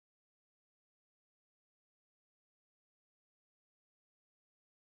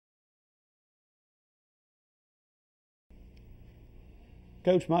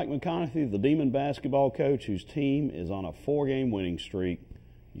Coach Mike McConathy, the Demon basketball coach whose team is on a 4-game winning streak.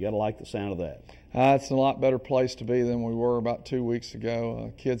 You got to like the sound of that. It's a lot better place to be than we were about 2 weeks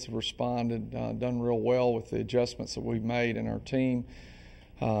ago. Kids have responded, done real well with the adjustments that we've made in our team.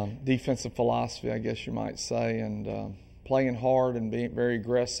 Defensive philosophy, I guess you might say, and playing hard and being very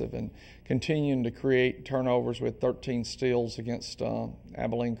aggressive and continuing to create turnovers with 13 steals against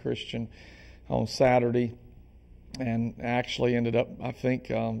Abilene Christian on Saturday. And actually ended up, I think,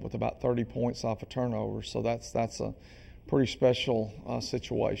 with about 30 points off a turnover. So that's a pretty special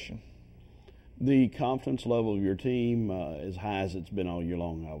situation. The confidence level of your team as high as it's been all year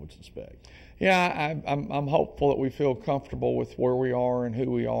long, I would suspect. Yeah, I'm hopeful that we feel comfortable with where we are and who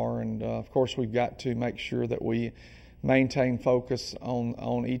we are. And, of course, we've got to make sure that we maintain focus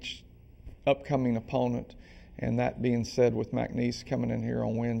on each upcoming opponent. And that being said, with McNeese coming in here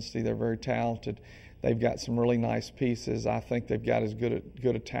on Wednesday, they're very talented. They've got some really nice pieces. I think they've got as good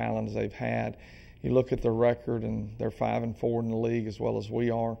a talent as they've had. You look at their record, and they're 5-4 in the league as well as we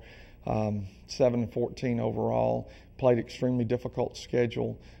are. 7-14 overall. Played extremely difficult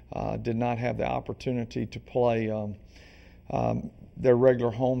schedule. Did not have the opportunity to play their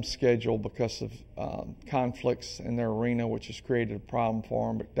regular home schedule because of conflicts in their arena, which has created a problem for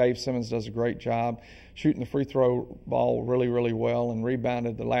them. But Dave Simmons does a great job shooting the free throw ball really, really well, and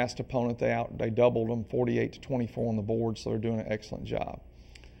rebounded the last opponent. They doubled them 48-24 on the board, so they're doing an excellent job.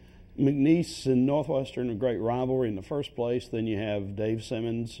 McNeese and Northwestern, a great rivalry in the first place. Then you have Dave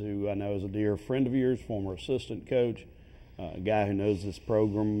Simmons, who I know is a dear friend of yours, former assistant coach, a guy who knows this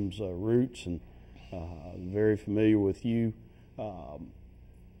program's roots and very familiar with you.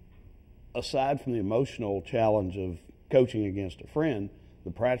 Aside from the emotional challenge of coaching against a friend, the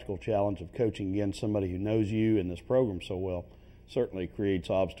practical challenge of coaching against somebody who knows you and this program so well certainly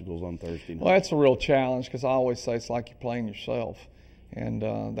creates obstacles on Thursday night. Well, that's a real challenge because I always say it's like you're playing yourself. And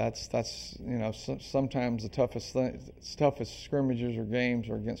that's you know, sometimes the toughest scrimmages or games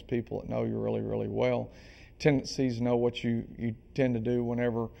are against people that know you really, really well. Tendencies know what you tend to do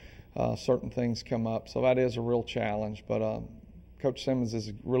whenever certain things come up. So that is a real challenge. But Coach Simmons is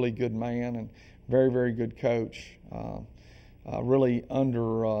a really good man and very, very good coach. Really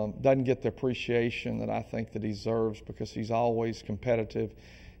doesn't get the appreciation that I think that he deserves because he's always competitive.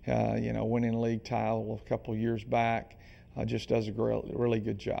 You know, winning a league title a couple of years back. Just does a really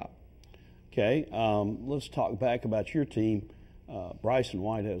good job. Okay, let's talk back about your team. Bryson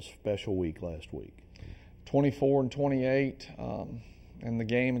White had a special week last week. 24-28, and the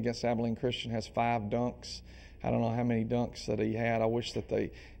game against Abilene Christian has 5 dunks. I don't know how many dunks that he had. I wish that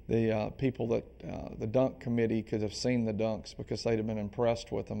the people that the dunk committee could have seen the dunks because they'd have been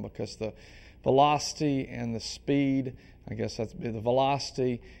impressed with them because the velocity and the speed, I guess that's the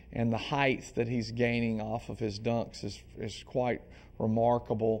velocity and the height that he's gaining off of his dunks is quite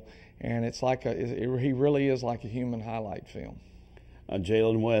remarkable, and it's like he really is like a human highlight film.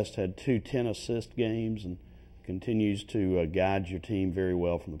 Jalen West had 2 10-assist games and continues to guide your team very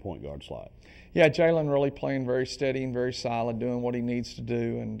well from the point guard slot. Yeah, Jalen really playing very steady and very solid, doing what he needs to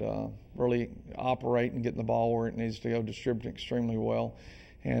do and really operating and getting the ball where it needs to go, distributing extremely well,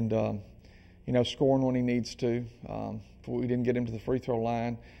 and you know, scoring when he needs to. We didn't get him to the free throw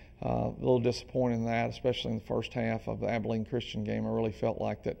line. A little disappointed in that, especially in the first half of the Abilene Christian game. I really felt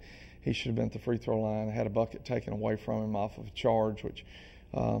like that he should have been at the free throw line. I had a bucket taken away from him off of a charge, which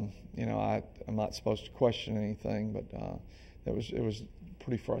you know, I'm not supposed to question anything, but it was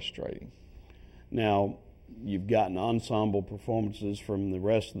pretty frustrating. Now, you've gotten ensemble performances from the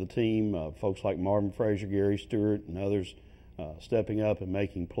rest of the team, folks like Marvin Frazier, Gary Stewart, and others stepping up and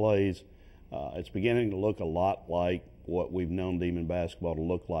making plays. It's beginning to look a lot like what we've known Demon basketball to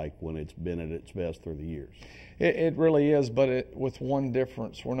look like when it's been at its best through the years. It really is, but with one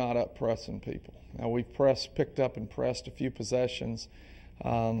difference. We're not up pressing people. Now, we've picked up and pressed a few possessions,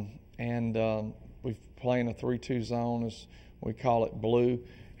 and we've playing a 3-2 zone, as we call it, blue,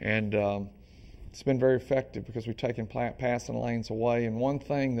 and it's been very effective because we've taken passing lanes away. And one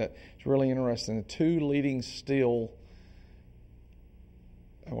thing that is really interesting, the 2 leading steal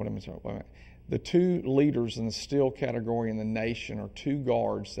the 2 leaders in the steal category in the nation are 2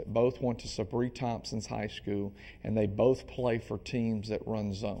 guards that both went to Sabree Thompson's high school, and they both play for teams that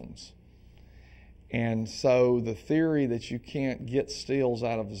run zones. And so the theory that you can't get steals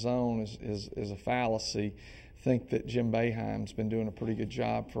out of the zone is a fallacy. I think that Jim Boeheim's been doing a pretty good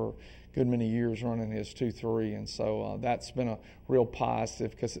job for a good many years running his 2-3, and so that's been a real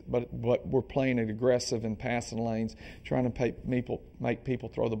positive. But we're playing it aggressive in passing lanes, trying to make people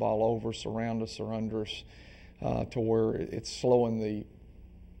throw the ball over, surround us or under us, to where it's slowing the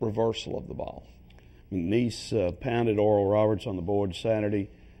reversal of the ball. McNeese pounded Oral Roberts on the board Saturday.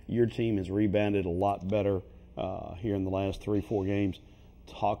 Your team has rebounded a lot better here in the last 3-4 games.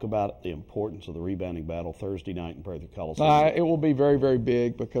 Talk about the importance of the rebounding battle Thursday night in Prather Coliseum. It will be very, very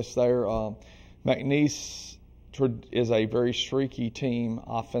big because they're McNeese is a very streaky team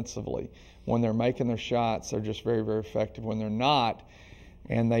offensively. When they're making their shots, they're just very, very effective. When they're not,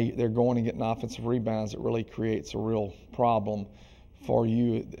 and they're going and getting offensive rebounds, it really creates a real problem for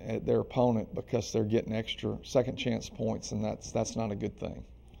you, their opponent, because they're getting extra second chance points, and that's not a good thing.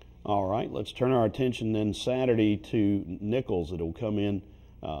 All right, let's turn our attention then Saturday to Nicholls. It'll come in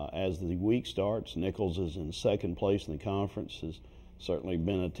as the week starts. Nicholls is in second place in the conference. Has certainly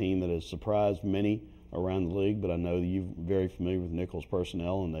been a team that has surprised many around the league, but I know that you're very familiar with Nicholls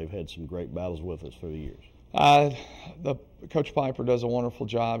personnel, and they've had some great battles with us through the years. Coach Piper does a wonderful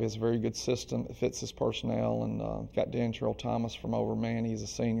job. He has a very good system that fits his personnel, and got Dantrell Thomas from Overman. He's a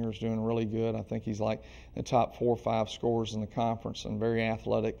senior, is doing really good. I think he's like the top 4 or 5 scorers in the conference and very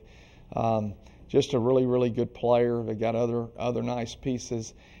athletic. Just a really, really good player. They got other nice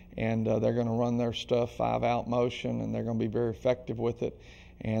pieces, and they're going to run their stuff 5-out motion, and they're going to be very effective with it,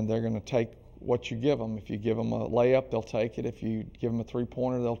 and they're going to take what you give them. If you give them a layup, they'll take it. If you give them a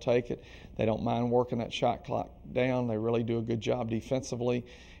three-pointer, they'll take it. They don't mind working that shot clock down. They really do a good job defensively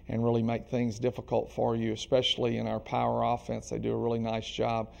and really make things difficult for you, especially in our power offense. They do a really nice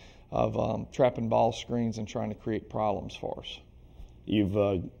job of trapping ball screens and trying to create problems for us.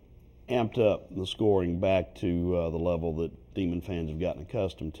 You've amped up the scoring back to the level that Demon fans have gotten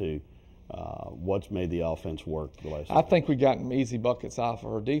accustomed to. What's made the offense work the last? I think we got easy buckets off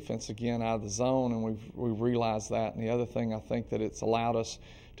of our defense again out of the zone, and we've realized that. And the other thing, I think that it's allowed us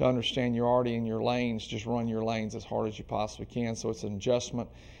to understand you're already in your lanes, just run your lanes as hard as you possibly can. So it's an adjustment.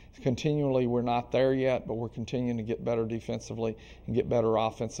 Continually, we're not there yet, but we're continuing to get better defensively and get better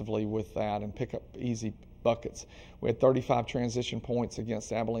offensively with that and pick up easy buckets. We had 35 transition points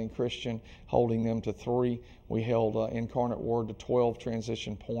against Abilene Christian, holding them to 3. We held Incarnate Word to 12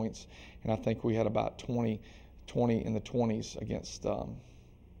 transition points, and I think we had about 20 in the 20s against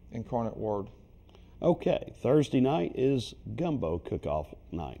Incarnate Word. Okay, Thursday night is gumbo cook-off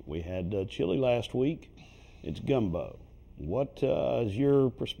night. We had chili last week. It's gumbo. What is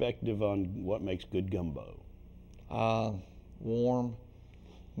your perspective on what makes good gumbo? Warm,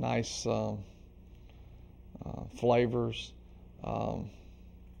 nice flavors.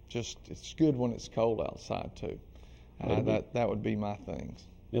 Just it's good when it's cold outside too. That would be my things.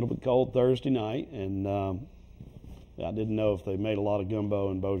 It'll be cold Thursday night, and I didn't know if they made a lot of gumbo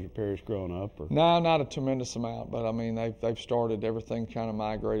in Bossier Parish growing up. Or... No, not a tremendous amount, but I mean they've started everything kind of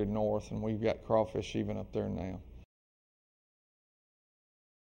migrated north, and we've got crawfish even up there now.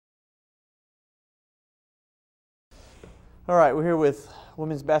 All right, we're here with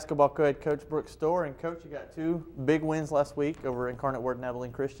women's basketball co-head coach Brooke Stoehr. And Coach, you got 2 big wins last week over Incarnate Word and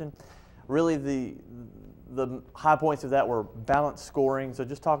Abilene Christian. Really the high points of that were balanced scoring. So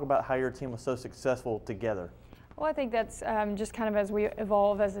just talk about how your team was so successful together. Well, I think that's just kind of as we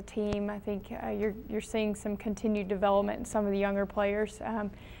evolve as a team. I think you're seeing some continued development in some of the younger players.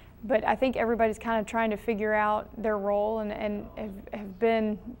 But I think everybody's kind of trying to figure out their role and have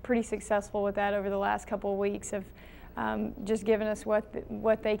been pretty successful with that over the last couple of weeks of just giving us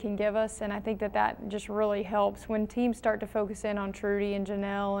what they can give us. And I think that just really helps. When teams start to focus in on Trudy and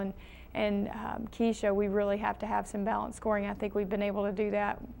Janelle and Keisha, we really have to have some balanced scoring. I think we've been able to do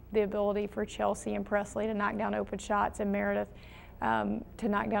that. The ability for Chelsea and Presley to knock down open shots and Meredith to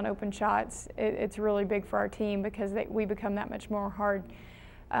knock down open shots, it's really big for our team because we become that much more hard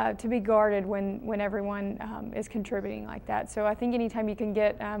to be guarded when everyone is contributing like that. So I think anytime you can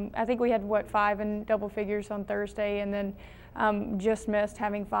get, I think we had 5 in double figures on Thursday, and then just missed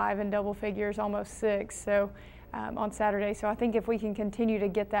having 5 in double figures, almost 6. So on Saturday. So I think if we can continue to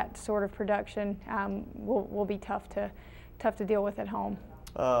get that sort of production, we'll be tough to deal with at home.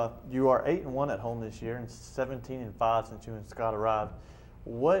 You are 8-1 at home this year and 17-5 since you and Scott arrived.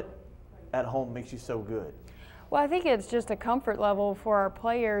 What at home makes you so good? Well, I think it's just a comfort level for our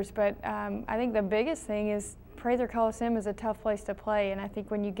players, but I think the biggest thing is Prather Coliseum is a tough place to play, and I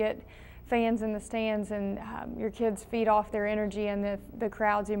think when you get fans in the stands and your kids feed off their energy and the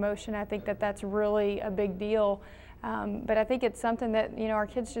crowd's emotion, I think that's really a big deal. But I think it's something that our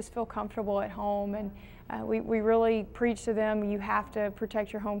kids just feel comfortable at home, and we really preach to them, you have to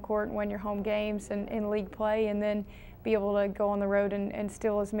protect your home court and win your home games in league play, and then be able to go on the road and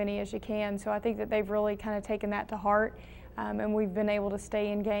steal as many as you can. So I think that they've really kind of taken that to heart, and we've been able to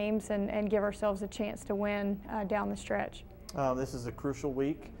stay in games and give ourselves a chance to win down the stretch. This is a crucial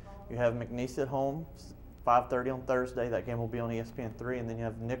week. You have McNeese at home, 5:30 on Thursday. That game will be on ESPN3, and then you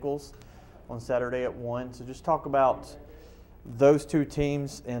have Nicholls on Saturday at 1. So just talk about those two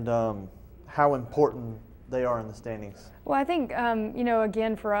teams and how important they are in the standings. Well, I think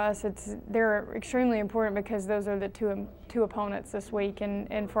again for us, they're extremely important because those are the two opponents this week,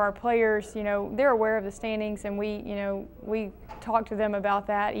 and for our players, they're aware of the standings, and we talk to them about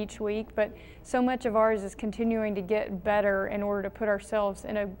that each week. But so much of ours is continuing to get better in order to put ourselves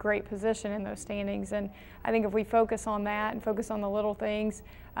in a great position in those standings. And I think if we focus on that and focus on the little things,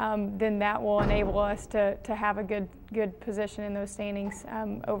 then that will enable us to have a good position in those standings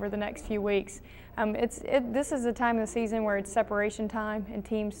over the next few weeks. This is a time of the season where it's separation time, and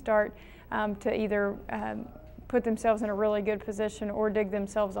teams start to either put themselves in a really good position or dig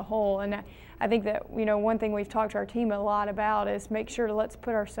themselves a hole. And I think that one thing we've talked to our team a lot about is make sure to let's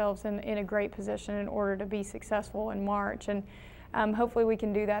put ourselves in a great position in order to be successful in March. And hopefully we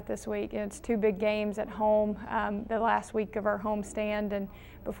can do that this week. And it's 2 big games at home, the last week of our homestand, and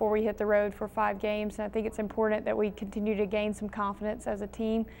before we hit the road for 5 games. And I think it's important that we continue to gain some confidence as a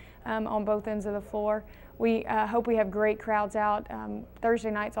team on both ends of the floor. We hope we have great crowds out.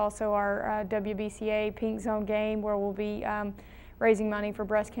 Thursday night's also our WBCA Pink Zone game, where we'll be raising money for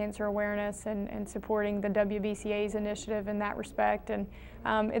breast cancer awareness and supporting the WBCA's initiative in that respect. And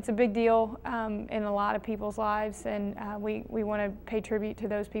it's a big deal in a lot of people's lives, and we want to pay tribute to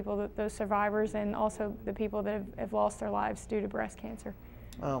those people, those survivors, and also the people that have lost their lives due to breast cancer.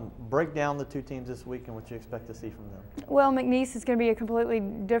 Break down the 2 teams this week and what you expect to see from them. Well, McNeese is going to be a completely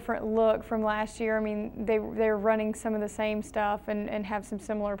different look from last year. I mean, they're running some of the same stuff and have some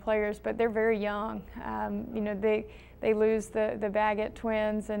similar players, but they're very young. They lose the Baggett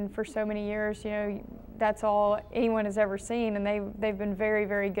twins, and for so many years, that's all anyone has ever seen, and they've been very,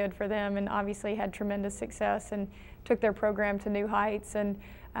 very good for them, and obviously had tremendous success and took their program to new heights. And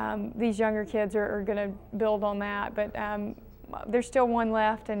these younger kids are going to build on that, but there's still one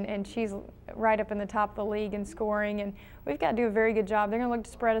left, and she's right up in the top of the league in scoring, and we've got to do a very good job. They're going to look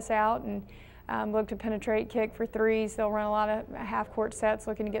to spread us out and look to penetrate, kick for threes. They'll run a lot of half-court sets,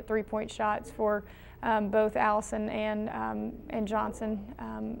 looking to get 3-point shots for both Allison and Johnson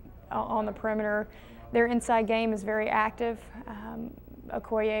on the perimeter. Their inside game is very active.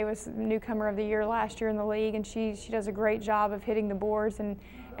 Okoye was newcomer of the year last year in the league, and she does a great job of hitting the boards and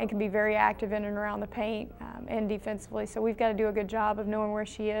can be very active in and around the paint and defensively. So we've got to do a good job of knowing where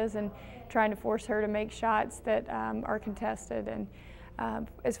she is and trying to force her to make shots that are contested. And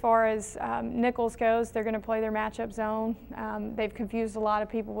as far as Nicholls goes, they're going to play their matchup zone. They've confused a lot of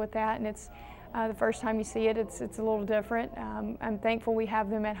people with that, and it's the first time you see it, it's a little different. I'm thankful we have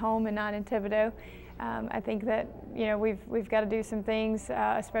them at home and not in Thibodeau. I think that we've got to do some things,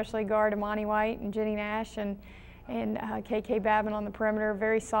 especially guard Amani White and Jenny Nash and KK Babin on the perimeter.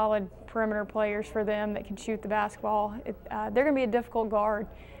 Very solid perimeter players for them that can shoot the basketball. They're going to be a difficult guard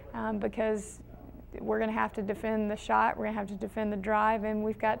because we're going to have to defend the shot, we're going to have to defend the drive, and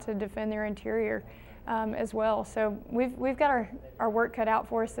we've got to defend their interior as well. So we've got our work cut out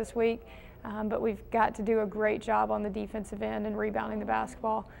for us this week, but we've got to do a great job on the defensive end and rebounding the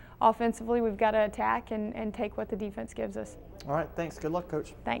basketball. Offensively, we've got to attack and take what the defense gives us. All right, thanks. Good luck,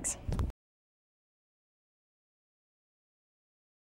 Coach. Thanks.